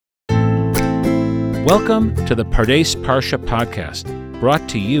Welcome to the Pardes Parsha podcast, brought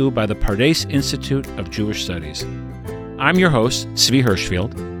to you by the Pardes Institute of Jewish Studies. I'm your host, Zvi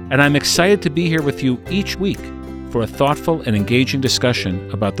Hirschfield, and I'm excited to be here with you each week for a thoughtful and engaging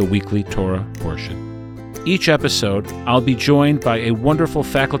discussion about the weekly Torah portion. Each episode, I'll be joined by a wonderful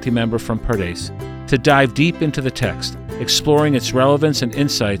faculty member from Pardes to dive deep into the text, exploring its relevance and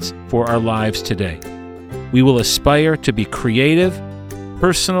insights for our lives today. We will aspire to be creative,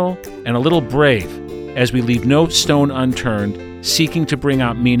 personal, and a little brave as we leave no stone unturned, seeking to bring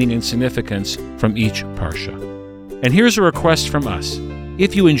out meaning and significance from each parsha. And here's a request from us.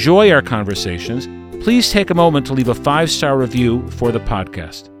 If you enjoy our conversations, please take a moment to leave a 5-star review for the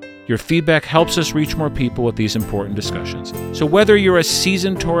podcast. Your feedback helps us reach more people with these important discussions. So whether you're a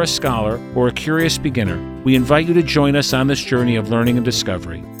seasoned Torah scholar or a curious beginner, we invite you to join us on this journey of learning and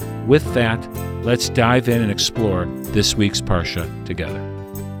discovery. With that, let's dive in and explore this week's parsha together.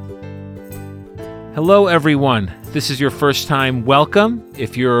 Hello, everyone. This is your first time. Welcome.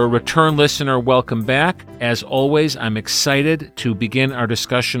 If you're a return listener, welcome back. As always, I'm excited to begin our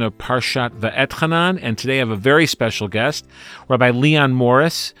discussion of Parshat VaEtchanan, and today I have a very special guest, Rabbi Leon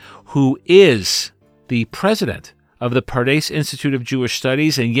Morris, who is the president of the Pardes Institute of Jewish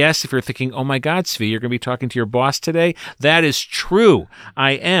Studies. And yes, if you're thinking, oh my God, Zvi, you're going to be talking to your boss today, that is true.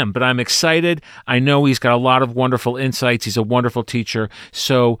 I am, but I'm excited. I know he's got a lot of wonderful insights. He's a wonderful teacher.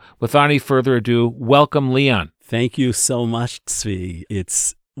 So without any further ado, welcome, Leon. Thank you so much, Zvi.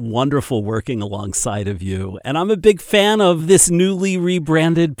 It's wonderful working alongside of you. And I'm a big fan of this newly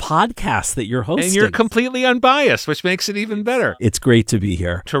rebranded podcast that you're hosting. And you're completely unbiased, which makes it even better. It's great to be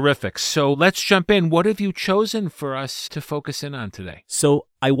here. Terrific. So let's jump in. What have you chosen for us to focus in on today? So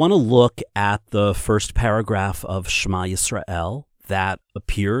I want to look at the first paragraph of Shema Yisrael that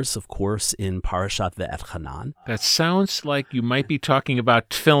appears, of course, in Parashat VaEtchanan. That sounds like you might be talking about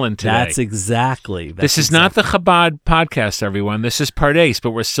tefillin today. That's exactly. This is not the Chabad podcast, everyone. This is Pardes,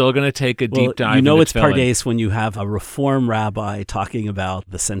 but we're still going to take a deep dive You know into it's tefillin. Pardes when you have a Reform rabbi talking about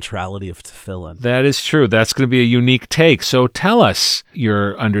the centrality of tefillin. That is true. That's going to be a unique take. So tell us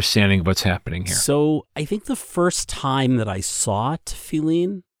your understanding of what's happening here. So I think the first time that I saw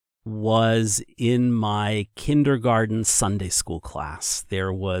tefillin was in my kindergarten Sunday school class.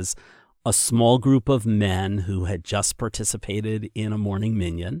 There was a small group of men who had just participated in a morning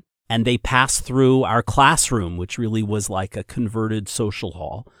minyan, and they passed through our classroom, which really was like a converted social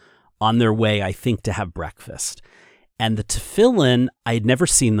hall, on their way, I think, to have breakfast. And the tefillin, I had never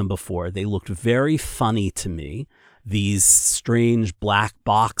seen them before. They looked very funny to me, these strange black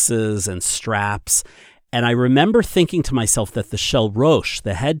boxes and straps. And I remember thinking to myself that the shel rosh,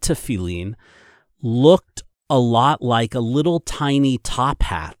 the head tefillin, looked a lot like a little tiny top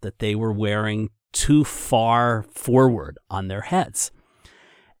hat that they were wearing too far forward on their heads.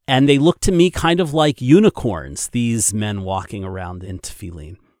 And they looked to me kind of like unicorns, these men walking around in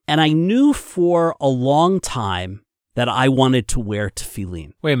tefillin. And I knew for a long time that I wanted to wear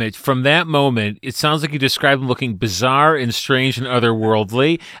tefillin. Wait a minute. From that moment, it sounds like you described them looking bizarre and strange and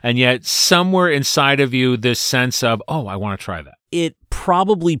otherworldly, and yet somewhere inside of you, this sense of, oh, I want to try that. It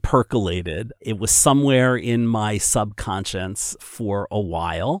probably percolated. It was somewhere in my subconscious for a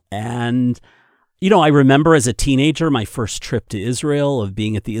while. And, you know, I remember as a teenager, my first trip to Israel, of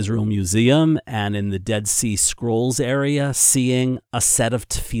being at the Israel Museum and in the Dead Sea Scrolls area, seeing a set of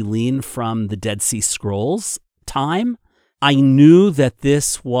tefillin from the Dead Sea Scrolls time. I knew that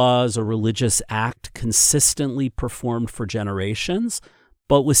this was a religious act consistently performed for generations,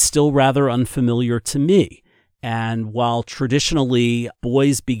 but was still rather unfamiliar to me. And while traditionally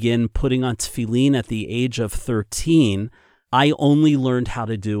boys begin putting on tefillin at the age of 13, I only learned how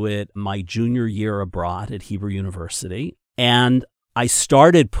to do it my junior year abroad at Hebrew University. And I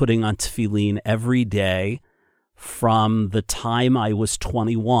started putting on tefillin every day from the time I was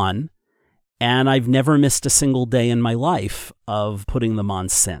 21. And I've never missed a single day in my life of putting them on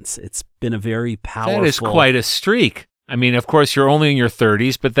since. It's been a very powerful... That is quite a streak. I mean, of course, you're only in your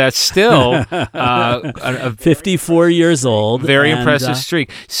 30s, but that's still a 54 years old. Very impressive streak.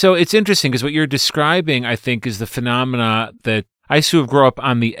 So it's interesting because what you're describing, I think, is the phenomena that I used to have grown up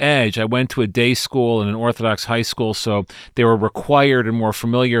on the edge. I went to a day school and an Orthodox high school, so they were required and more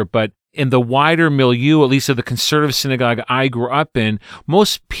familiar, but in the wider milieu, at least of the conservative synagogue I grew up in,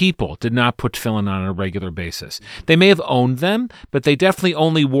 most people did not put tefillin on a regular basis. They may have owned them, but they definitely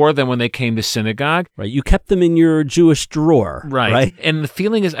only wore them when they came to synagogue. Right. You kept them in your Jewish drawer. Right. And the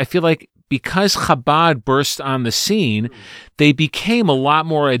feeling is, I feel like because Chabad burst on the scene, they became a lot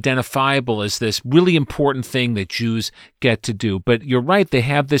more identifiable as this really important thing that Jews get to do. But you're right, they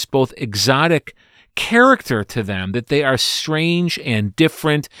have this both exotic character to them, that they are strange and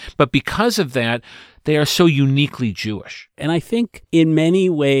different, but because of that, they are so uniquely Jewish. And I think in many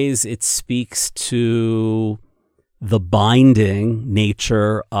ways it speaks to the binding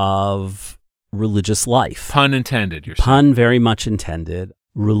nature of religious life. Pun intended, you're saying. Pun very much intended.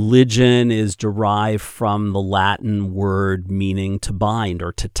 Religion is derived from the Latin word meaning to bind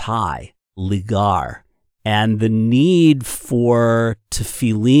or to tie, ligar. And the need for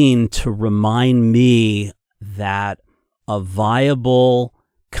tefillin to remind me that a viable,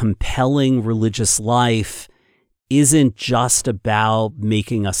 compelling religious life isn't just about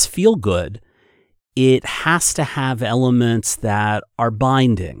making us feel good. It has to have elements that are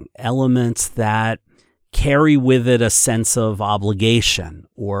binding, elements that carry with it a sense of obligation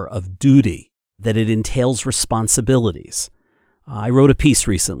or of duty, that it entails responsibilities. I wrote a piece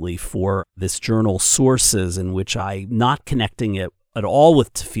recently for this journal, Sources, in which I'm not connecting it at all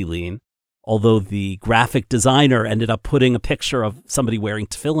with tefillin, although the graphic designer ended up putting a picture of somebody wearing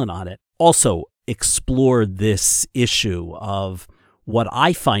tefillin on it, also explored this issue of what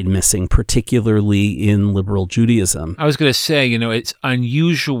I find missing, particularly in liberal Judaism. I was going to say, it's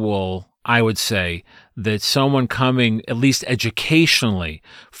unusual, I would say, that someone coming, at least educationally,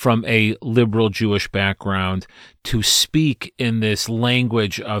 from a liberal Jewish background to speak in this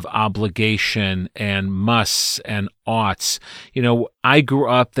language of obligation and musts and oughts. I grew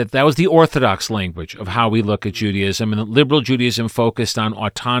up that was the Orthodox language of how we look at Judaism, and liberal Judaism focused on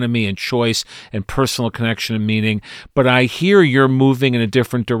autonomy and choice and personal connection and meaning. But I hear you're moving in a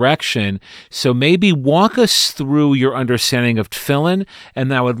different direction. So maybe walk us through your understanding of tefillin,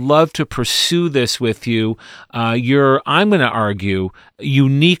 and I would love to pursue this with you. I'm going to argue,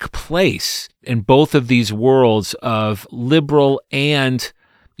 unique place in both of these worlds of liberal and,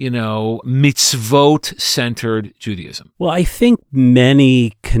 mitzvot-centered Judaism. Well, I think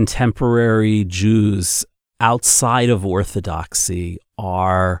many contemporary Jews outside of Orthodoxy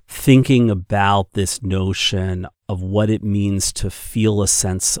are thinking about this notion of what it means to feel a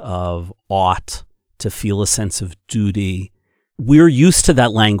sense of ought, to feel a sense of duty. We're used to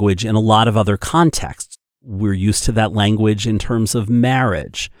that language in a lot of other contexts. We're used to that language in terms of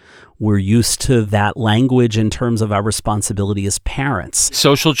marriage. We're used to that language in terms of our responsibility as parents.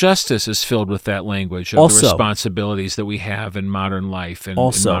 Social justice is filled with that language of the responsibilities that we have in modern life and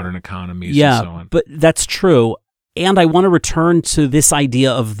in modern economies and so on. But that's true. And I want to return to this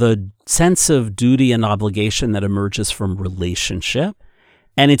idea of the sense of duty and obligation that emerges from relationship.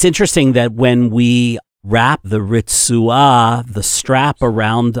 And it's interesting that when we wrap the ritzuah, the strap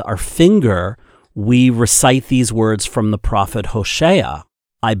around our finger, we recite these words from the prophet Hosea.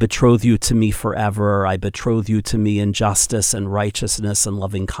 I betroth you to me forever. I betroth you to me in justice and righteousness and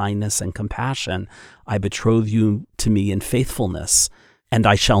loving kindness and compassion. I betroth you to me in faithfulness, and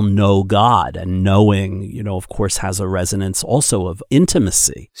I shall know God. And knowing, of course, has a resonance also of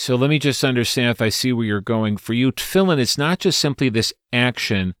intimacy. So let me just understand if I see where you're going. For you, tefillin is not just simply this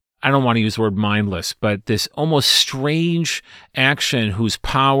action. I don't want to use the word mindless, but this almost strange action whose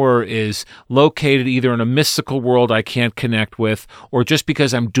power is located either in a mystical world I can't connect with, or just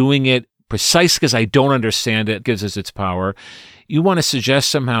because I'm doing it precisely because I don't understand it gives us its power. You want to suggest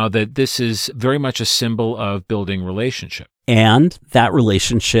somehow that this is very much a symbol of building relationship. And that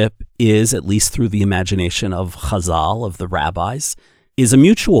relationship is, at least through the imagination of Chazal, of the rabbis, is a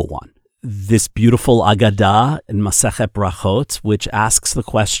mutual one. This beautiful Agadah in Masechet Brachot, which asks the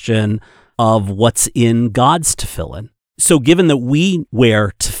question of what's in God's tefillin. So given that we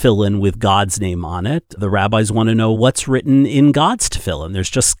wear tefillin with God's name on it, the rabbis want to know what's written in God's tefillin. There's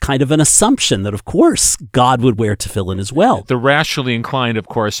just kind of an assumption that, of course, God would wear tefillin as well. The rationally inclined, of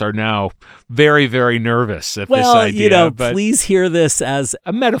course, are now very, very nervous at this idea. But please hear this as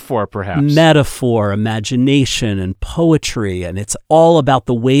a metaphor, perhaps. Metaphor, imagination, and poetry. And it's all about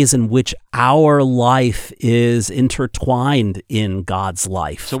the ways in which our life is intertwined in God's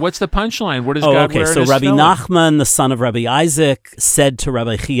life. So what's the punchline? What does God wear in So his Rabbi tefillin? Nachman, the son of Rabbi Isaac, said to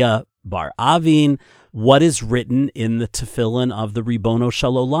Rabbi Chia bar Avin, what is written in the tefillin of the Ribono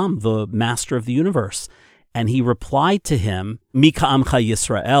Shel Olam, the master of the universe? And he replied to him, Mi ka'amcha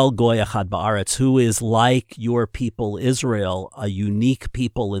Yisrael, goy echad ba'aretz, who is like your people Israel, a unique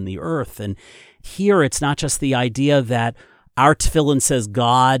people in the earth. And here it's not just the idea that our tefillin says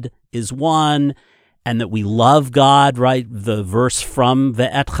God is one and that we love God, right? The verse from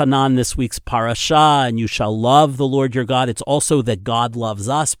VaEtchanan, this week's parasha, and you shall love the Lord your God. It's also that God loves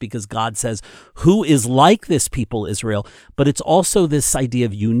us because God says, who is like this people, Israel? But it's also this idea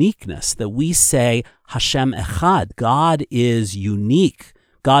of uniqueness, that we say, Hashem Echad, God is unique.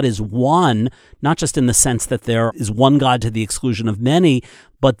 God is one, not just in the sense that there is one God to the exclusion of many,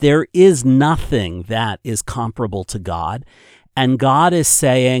 but there is nothing that is comparable to God. And God is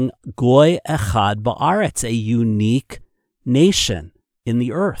saying, Goy echad ba'aretz, a unique nation in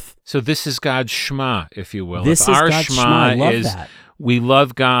the earth. So this is God's Shema, if you will. This if is our God's Shema Shema. I love is that. we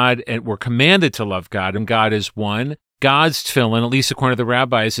love God and we're commanded to love God, and God is one. God's tefillin, at least according to the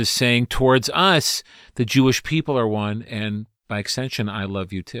rabbis, is saying towards us, the Jewish people are one, and by extension, I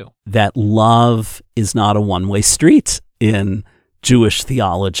love you too. That love is not a one-way street in Jewish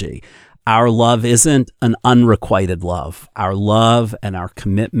theology. Our love isn't an unrequited love. Our love and our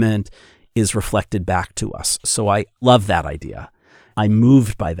commitment is reflected back to us. So I love that idea. I'm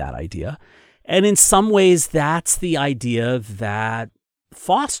moved by that idea. And in some ways, that's the idea that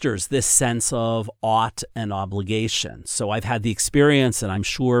fosters this sense of ought and obligation. So I've had the experience, and I'm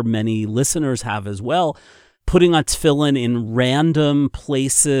sure many listeners have as well, putting on tefillin in random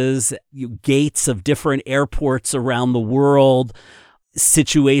places, gates of different airports around the world,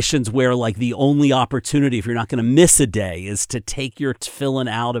 situations where like the only opportunity, if you're not going to miss a day, is to take your tefillin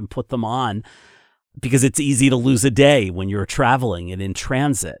out and put them on, because it's easy to lose a day when you're traveling and in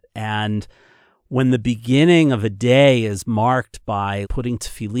transit. And when the beginning of a day is marked by putting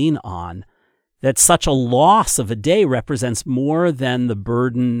tefillin on, that such a loss of a day represents more than the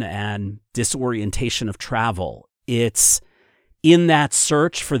burden and disorientation of travel. It's in that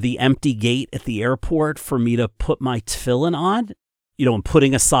search for the empty gate at the airport for me to put my tefillin on, and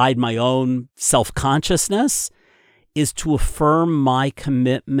putting aside my own self-consciousness, is to affirm my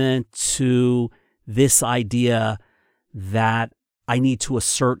commitment to this idea that I need to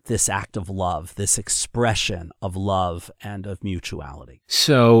assert this act of love, this expression of love and of mutuality.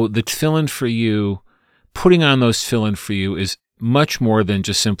 So the tefillin for you, putting on those tefillin for you is much more than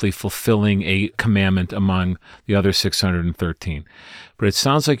just simply fulfilling a commandment among the other 613. But it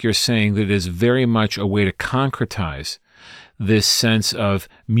sounds like you're saying that it is very much a way to concretize this sense of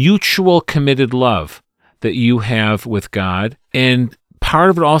mutual committed love that you have with God. And part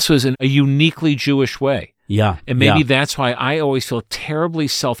of it also is in a uniquely Jewish way. Yeah. And maybe that's why I always feel terribly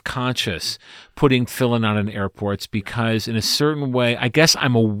self-conscious putting tefillin on in airports, because in a certain way, I guess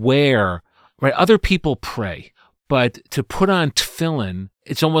I'm aware, right? Other people pray, but to put on tefillin,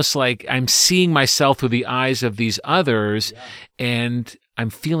 it's almost like I'm seeing myself through the eyes of these others, and I'm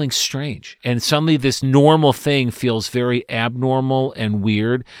feeling strange. And suddenly this normal thing feels very abnormal and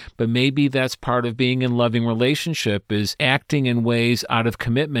weird, but maybe that's part of being in loving relationship, is acting in ways out of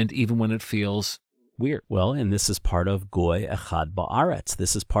commitment, even when it feels weird. Well, and this is part of Goy Echad Ba'aretz.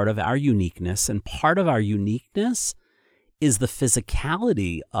 This is part of our uniqueness, and part of our uniqueness is the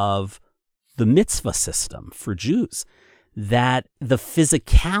physicality of the mitzvah system for Jews. That the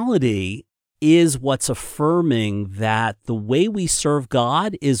physicality is what's affirming that the way we serve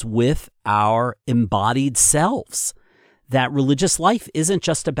God is with our embodied selves. That religious life isn't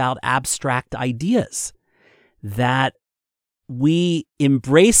just about abstract ideas. That we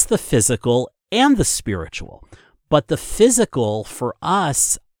embrace the physical and the spiritual. But the physical, for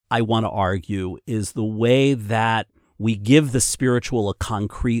us, I want to argue, is the way that we give the spiritual a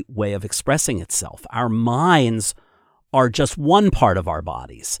concrete way of expressing itself. Our minds are just one part of our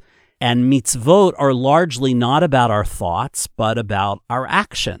bodies. And mitzvot are largely not about our thoughts, but about our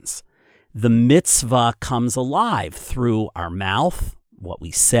actions. The mitzvah comes alive through our mouth, what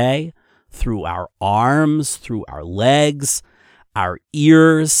we say, through our arms, through our legs, our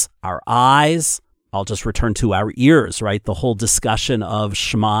ears, our eyes. I'll just return to our ears, right? The whole discussion of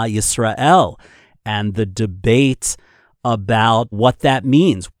Shema Yisrael and the debate about what that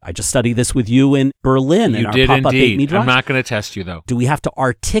means. I just studied this with you in Berlin. You in did our Pop-Up Beit indeed. Midrash. I'm not going to test you, though. Do we have to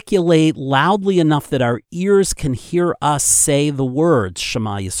articulate loudly enough that our ears can hear us say the words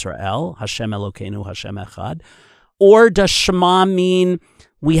Shema Yisrael, Hashem Elokeinu, Hashem Echad? Or does Shema mean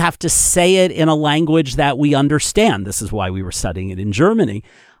we have to say it in a language that we understand? This is why we were studying it in Germany.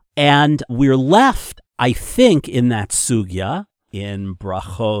 And we're left, I think, in that sugya, in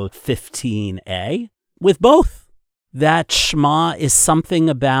Brachot 15a, with both. That Shema is something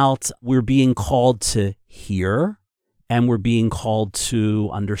about we're being called to hear and we're being called to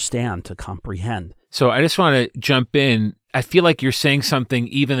understand, to comprehend. So I just want to jump in. I feel like you're saying something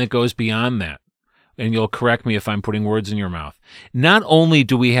even that goes beyond that. And you'll correct me if I'm putting words in your mouth. Not only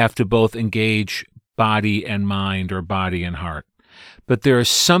do we have to both engage body and mind, or body and heart, but there is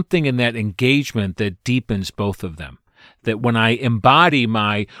something in that engagement that deepens both of them. That when I embody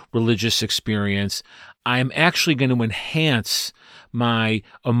my religious experience, I'm actually going to enhance my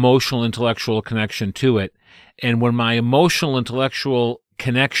emotional, intellectual connection to it. And when my emotional, intellectual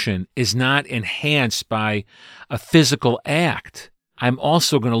connection is not enhanced by a physical act, I'm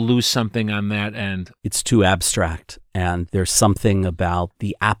also going to lose something on that end. It's too abstract. And there's something about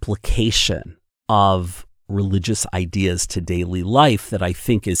the application of religious ideas to daily life that I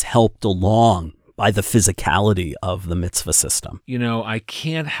think is helped along by the physicality of the mitzvah system. You know, I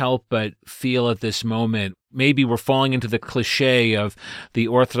can't help but feel at this moment, maybe we're falling into the cliche of the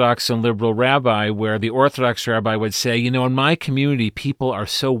Orthodox and liberal rabbi, where the Orthodox rabbi would say, you know, in my community, people are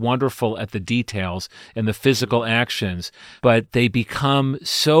so wonderful at the details and the physical actions, but they become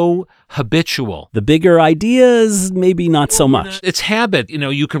so habitual. The bigger ideas, maybe not so much. It's habit. You know,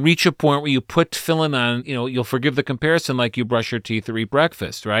 you can reach a point where you put tefillin on, you know, you'll forgive the comparison, like you brush your teeth or eat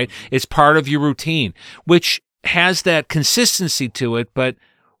breakfast, right? It's part of your routine, which has that consistency to it, but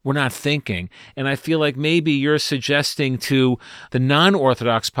we're not thinking. And I feel like maybe you're suggesting to the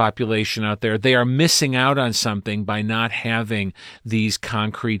non-Orthodox population out there, they are missing out on something by not having these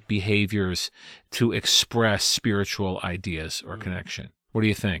concrete behaviors to express spiritual ideas or connection. What do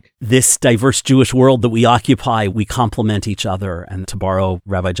you think? This diverse Jewish world that we occupy, we complement each other. And to borrow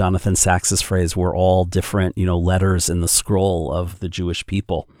Rabbi Jonathan Sachs's phrase, we're all different, letters in the scroll of the Jewish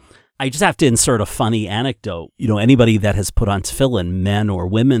people. I just have to insert a funny anecdote. Anybody that has put on tefillin, men or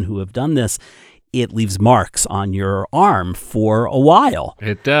women who have done this, it leaves marks on your arm for a while.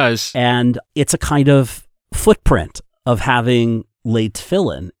 It does. And it's a kind of footprint of having laid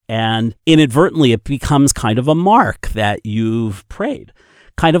tefillin. And inadvertently, it becomes kind of a mark that you've prayed,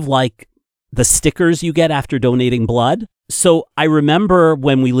 kind of like the stickers you get after donating blood. So I remember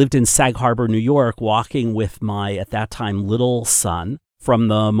when we lived in Sag Harbor, New York, walking with my, at that time, little son from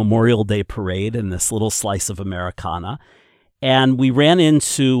the Memorial Day parade in this little slice of Americana. And we ran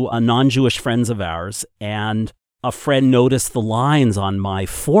into a non-Jewish friends of ours, and a friend noticed the lines on my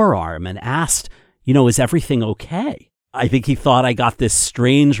forearm and asked, is everything okay? I think he thought I got this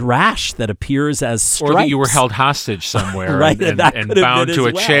strange rash that appears as stripes. Or that you were held hostage somewhere right, and bound to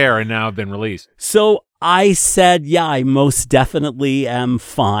a chair and now have been released. So I said, yeah, I most definitely am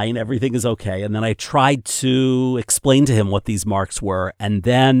fine. Everything is okay. And then I tried to explain to him what these marks were. And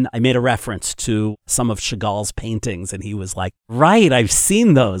then I made a reference to some of Chagall's paintings. And he was like, right, I've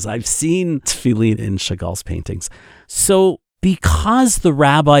seen those. I've seen tefillin in Chagall's paintings. So because the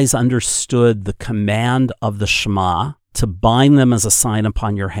rabbis understood the command of the Shema to bind them as a sign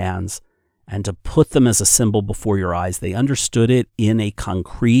upon your hands and to put them as a symbol before your eyes, they understood it in a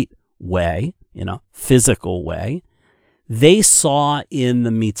concrete way, in a physical way. They saw in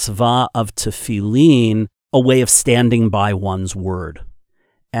the mitzvah of tefillin a way of standing by one's word.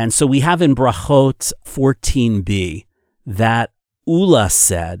 And so we have in Brachot 14b that Ula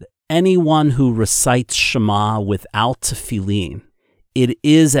said, anyone who recites Shema without tefillin, it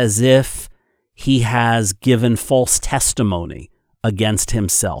is as if he has given false testimony against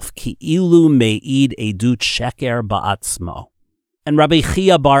himself. Ki ilu me'id edut sheker ba'atzmo. And Rabbi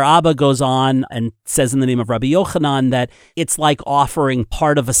Chia bar Abba goes on and says in the name of Rabbi VaEtchanan that it's like offering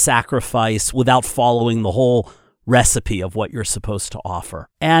part of a sacrifice without following the whole recipe of what you're supposed to offer.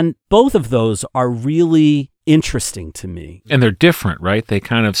 And both of those are really interesting to me. And they're different, right? They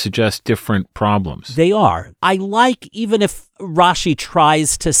kind of suggest different problems. They are. I like, even if Rashi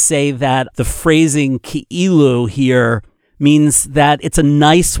tries to say that the phrasing ki'ilu here means that it's a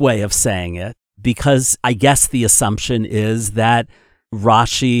nice way of saying it, because I guess the assumption is that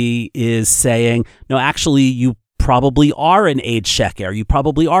Rashi is saying, no, actually, you probably are an eid sheker. You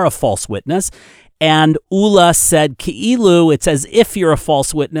probably are a false witness. And Ula said, Ki'ilu, it's as if you're a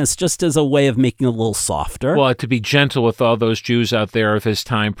false witness, just as a way of making it a little softer. Well, to be gentle with all those Jews out there of his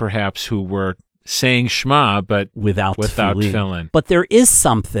time, perhaps, who were saying Shema, but without tefillin. But there is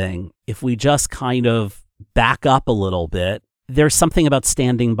something, if we just kind of back up a little bit, there's something about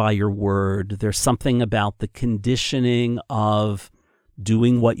standing by your word. There's something about the conditioning of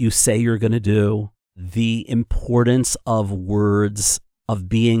doing what you say you're going to do, the importance of words, of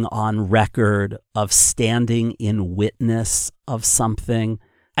being on record, of standing in witness of something.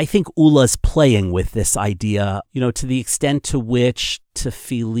 I think Ula's playing with this idea, to the extent to which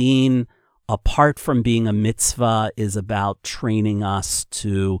tefillin, apart from being a mitzvah, is about training us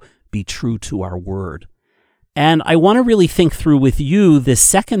to be true to our word. And I want to really think through with you this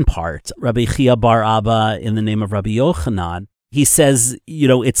second part. Rabbi Chia bar Abba, in the name of Rabbi VaEtchanan, he says,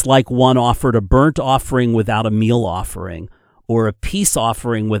 it's like one offered a burnt offering without a meal offering, or a peace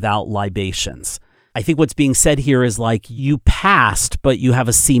offering without libations. I think what's being said here is like, you passed, but you have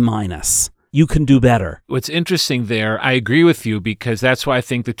a C-. You can do better. What's interesting there, I agree with you, because that's why I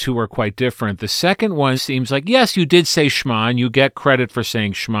think the two are quite different. The second one seems like, yes, you did say Shema, and you get credit for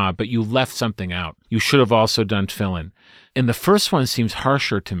saying Shema, but you left something out. You should have also done tefillin. And the first one seems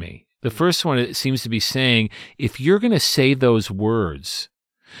harsher to me. The first one, it seems to be saying, if you're going to say those words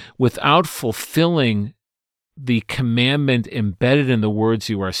without fulfilling the commandment embedded in the words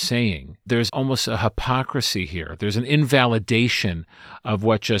you are saying, there's almost a hypocrisy here. There's an invalidation of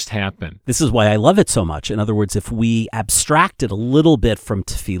what just happened. This is why I love it so much. In other words, if we abstract it a little bit from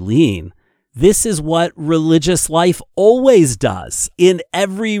tefillin, this is what religious life always does. In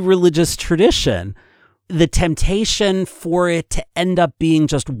every religious tradition, the temptation for it to end up being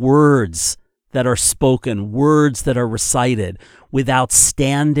just words that are spoken, words that are recited, without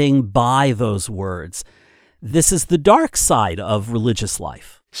standing by those words. This is the dark side of religious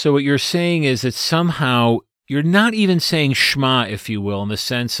life. So what you're saying is that somehow you're not even saying Shema, if you will, in the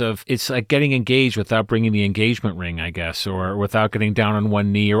sense of it's like getting engaged without bringing the engagement ring, I guess, or without getting down on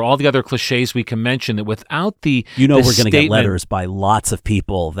one knee, or all the other cliches we can mention, that without the we're going to get statement- letters by lots of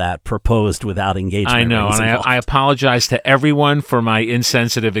people that proposed without engagement I know, rings and involved. I apologize to everyone for my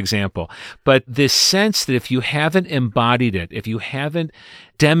insensitive example. But this sense that if you haven't embodied it, if you haven't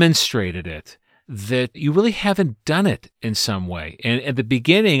demonstrated it, that you really haven't done it in some way. And at the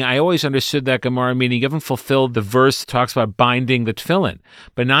beginning, I always understood that Gemara meaning you haven't fulfilled the verse that talks about binding the tefillin.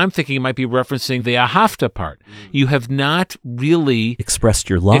 But now I'm thinking it might be referencing the ahafta part. You have not really expressed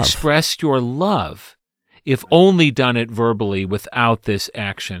your love, if only done it verbally without this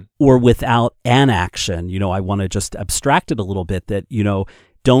action. Or without an action. I want to just abstract it a little bit that,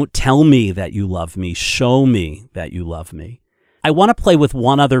 don't tell me that you love me, show me that you love me. I want to play with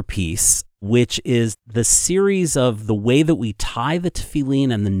one other piece, which is the series of the way that we tie the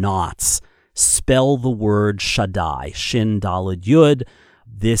tefillin and the knots, spell the word Shaddai, Shin Daled Yud.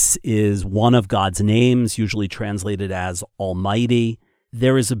 This is one of God's names, usually translated as Almighty.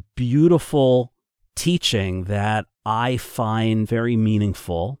 There is a beautiful teaching that I find very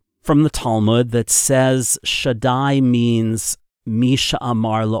meaningful from the Talmud that says Shaddai means Misha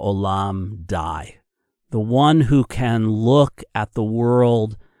Amar La'olam Dai, the one who can look at the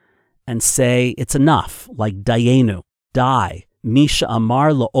world and say, it's enough, like Dayenu, die. Misha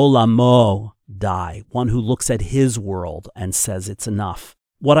Amar La'olamo, die. One who looks at his world and says, it's enough.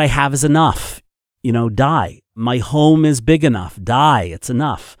 What I have is enough, die. My home is big enough, die, it's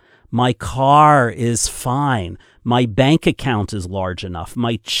enough. My car is fine. My bank account is large enough.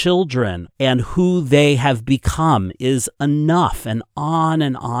 My children and who they have become is enough, and on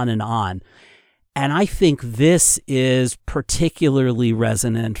and on and on. And I think this is particularly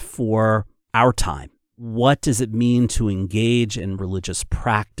resonant for our time. What does it mean to engage in religious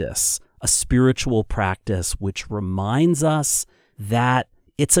practice, a spiritual practice which reminds us that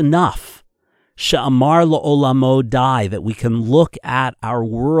it's enough? She'amar la'olamo dai, that we can look at our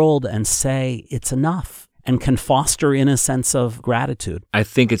world and say it's enough, and can foster in a sense of gratitude. I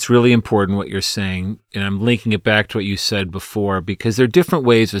think it's really important what you're saying, and I'm linking it back to what you said before, because there are different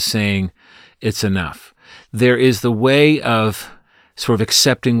ways of saying it's enough. There is the way of sort of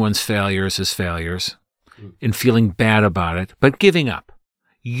accepting one's failures as failures and feeling bad about it, but giving up.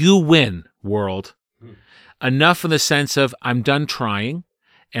 You win, world. Enough in the sense of I'm done trying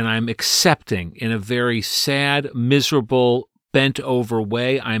and I'm accepting in a very sad, miserable, bent over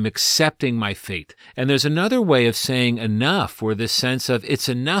way. I'm accepting my fate. And there's another way of saying enough, where this sense of it's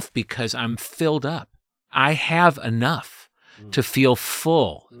enough because I'm filled up. I have enough to feel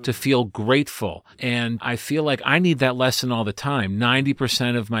full, to feel grateful. And I feel like I need that lesson all the time.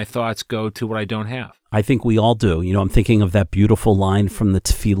 90% of my thoughts go to what I don't have. I think we all do. I'm thinking of that beautiful line from the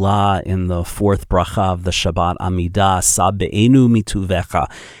Tefillah in the fourth bracha of the Shabbat Amidah, Sabe'enu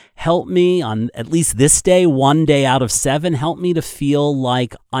mituvecha. Help me on at least this day, one day out of 7, help me to feel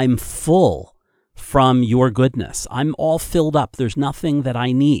like I'm full from your goodness. I'm all filled up. There's nothing that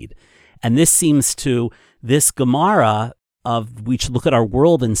I need. And this seems to, this Gemara of we should look at our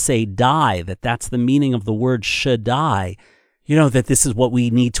world and say die, that's the meaning of the word Shaddai, that this is what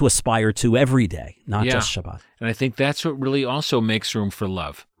we need to aspire to every day, not just Shabbat. And I think that's what really also makes room for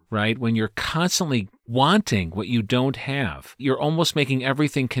love, right? When you're constantly wanting what you don't have, you're almost making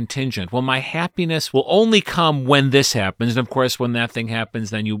everything contingent. Well, my happiness will only come when this happens. And of course, when that thing happens,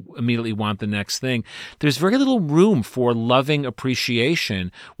 then you immediately want the next thing. There's very little room for loving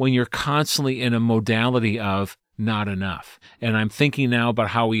appreciation when you're constantly in a modality of not enough. And I'm thinking now about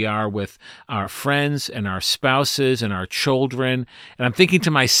how we are with our friends and our spouses and our children. And I'm thinking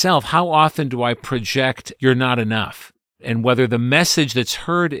to myself, how often do I project you're not enough? And whether the message that's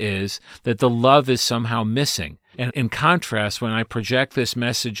heard is that the love is somehow missing. And in contrast, when I project this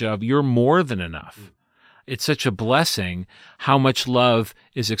message of you're more than enough, it's such a blessing how much love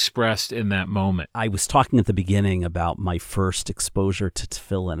is expressed in that moment. I was talking at the beginning about my first exposure to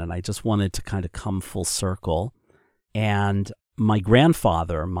tefillin, and I just wanted to kind of come full circle. And my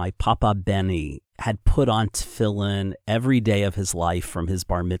grandfather, my Papa Benny, had put on tefillin every day of his life from his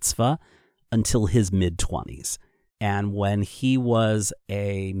bar mitzvah until his mid-20s. And when he was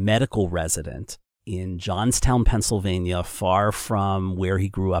a medical resident in Johnstown, Pennsylvania, far from where he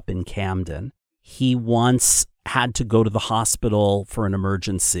grew up in Camden, he once had to go to the hospital for an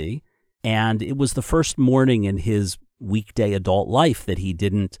emergency. And it was the first morning in his weekday adult life that he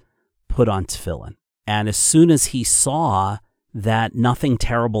didn't put on tefillin. And as soon as he saw that nothing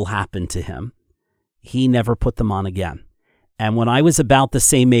terrible happened to him, he never put them on again. And when I was about the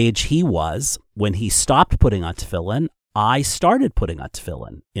same age he was, when he stopped putting on tefillin, I started putting on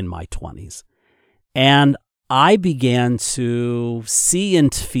tefillin in my 20s. And I began to see in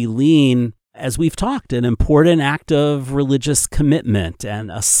tefillin, as we've talked, an important act of religious commitment and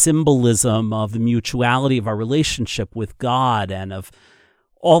a symbolism of the mutuality of our relationship with God and of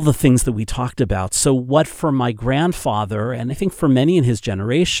all the things that we talked about. So what for my grandfather, and I think for many in his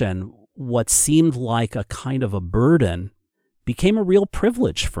generation, what seemed like a kind of a burden became a real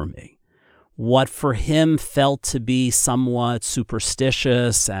privilege for me. What for him felt to be somewhat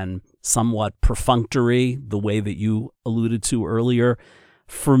superstitious and somewhat perfunctory, the way that you alluded to earlier,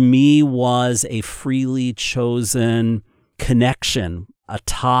 for me was a freely chosen connection, a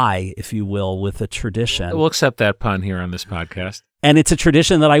tie, if you will, with a tradition. We'll accept that pun here on this podcast. And it's a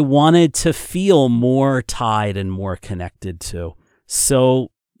tradition that I wanted to feel more tied and more connected to. So,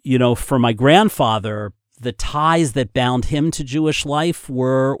 for my grandfather, the ties that bound him to Jewish life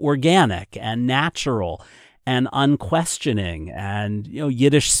were organic and natural and unquestioning and,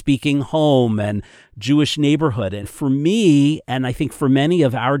 Yiddish-speaking home and Jewish neighborhood. And for me, and I think for many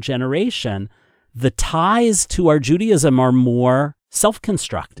of our generation, the ties to our Judaism are more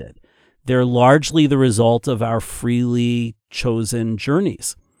self-constructed. They're largely the result of our freely chosen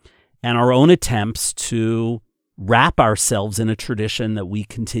journeys and our own attempts to wrap ourselves in a tradition that we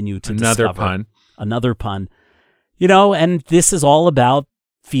continue to discover. Another pun. And this is all about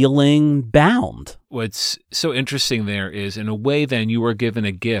feeling bound. What's so interesting there is, in a way, then, you were given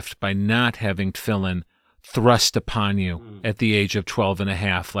a gift by not having tefillin thrust upon you at the age of 12 and a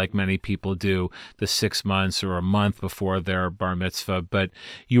half, like many people do, the 6 months or a month before their bar mitzvah, but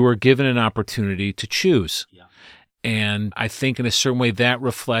you were given an opportunity to choose. Yeah. And I think in a certain way that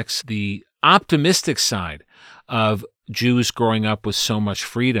reflects the optimistic side of Jews growing up with so much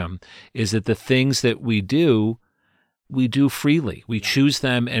freedom, is that the things that we do freely. We choose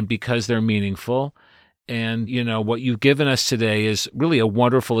them, and because they're meaningful. And, what you've given us today is really a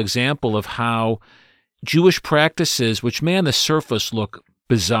wonderful example of how Jewish practices, which may on the surface look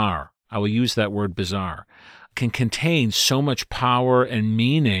bizarre, I will use that word bizarre, can contain so much power and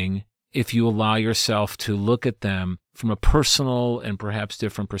meaning if you allow yourself to look at them from a personal and perhaps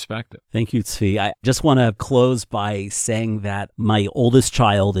different perspective. Thank you, Tzvi. I just want to close by saying that my oldest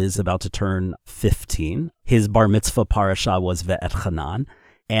child is about to turn 15. His bar mitzvah parasha was VaEtchanan.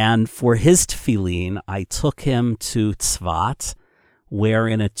 And for his tefillin, I took him to Tzvat, where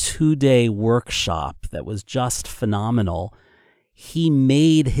in a 2-day workshop that was just phenomenal, he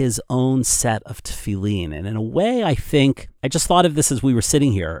made his own set of tefillin. And in a way, I think, I just thought of this as we were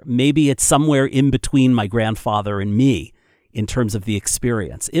sitting here. Maybe it's somewhere in between my grandfather and me in terms of the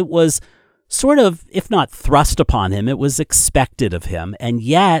experience. It was sort of, if not thrust upon him, it was expected of him. And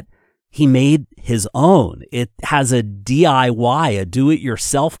yet, he made his own. It has a DIY, a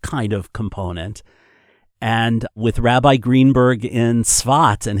do-it-yourself kind of component. And with Rabbi Greenberg in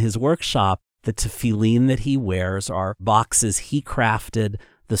Tzvat and his workshop, the tefillin that he wears are boxes he crafted.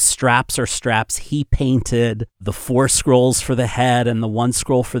 The straps are straps he painted. The 4 scrolls for the head and the 1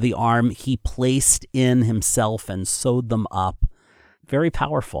 scroll for the arm he placed in himself and sewed them up. Very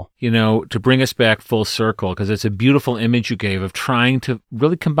powerful. To bring us back full circle, because it's a beautiful image you gave of trying to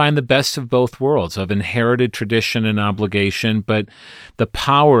really combine the best of both worlds, of inherited tradition and obligation, but the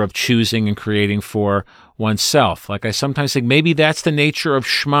power of choosing and creating for oneself. Like I sometimes think maybe that's the nature of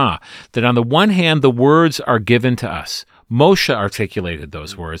Shema, that on the one hand, the words are given to us. Moshe articulated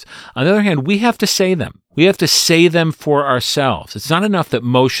those words. On the other hand, we have to say them. We have to say them for ourselves. It's not enough that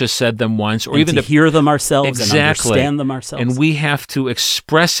Moshe said them once, or even to hear them ourselves exactly, and understand them ourselves. And we have to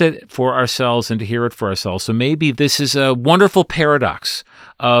express it for ourselves and to hear it for ourselves. So maybe this is a wonderful paradox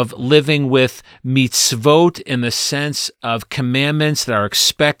of living with mitzvot in the sense of commandments that are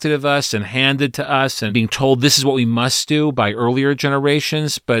expected of us and handed to us and being told this is what we must do by earlier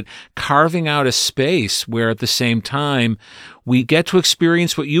generations, but carving out a space where at the same time we get to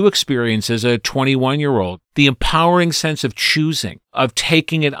experience what you experience as a 21-year-old, the empowering sense of choosing, of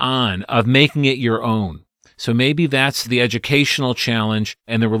taking it on, of making it your own. So maybe that's the educational challenge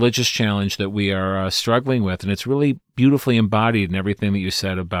and the religious challenge that we are struggling with. And it's really beautifully embodied in everything that you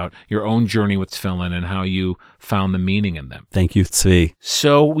said about your own journey with tefillin and how you found the meaning in them. Thank you, Tzvi.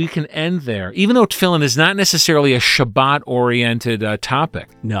 So we can end there. Even though tefillin is not necessarily a Shabbat-oriented topic.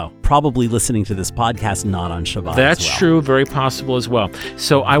 No, probably listening to this podcast not on Shabbat That's as well. true, very possible as well.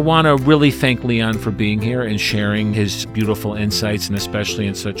 So I want to really thank Leon for being here and sharing his beautiful insights, and especially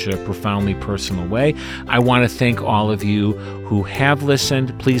in such a profoundly personal way. I want to thank all of you who have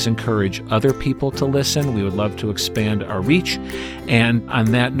listened. Please encourage other people to listen. We would love to expand our reach. And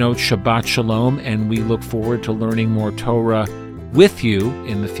on that note, Shabbat Shalom, and we look forward to learning more Torah with you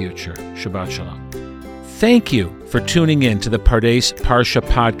in the future. Shabbat Shalom. Thank you for tuning in to the Pardes Parsha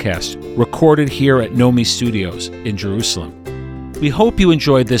podcast, recorded here at Nomi Studios in Jerusalem. We hope you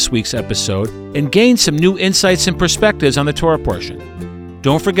enjoyed this week's episode and gained some new insights and perspectives on the Torah portion.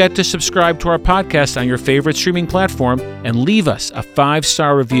 Don't forget to subscribe to our podcast on your favorite streaming platform and leave us a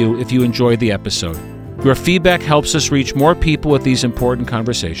 5-star review if you enjoyed the episode. Your feedback helps us reach more people with these important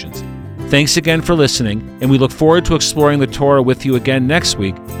conversations. Thanks again for listening, and we look forward to exploring the Torah with you again next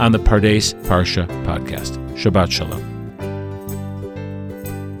week on the Pardes Parsha podcast. Shabbat Shalom.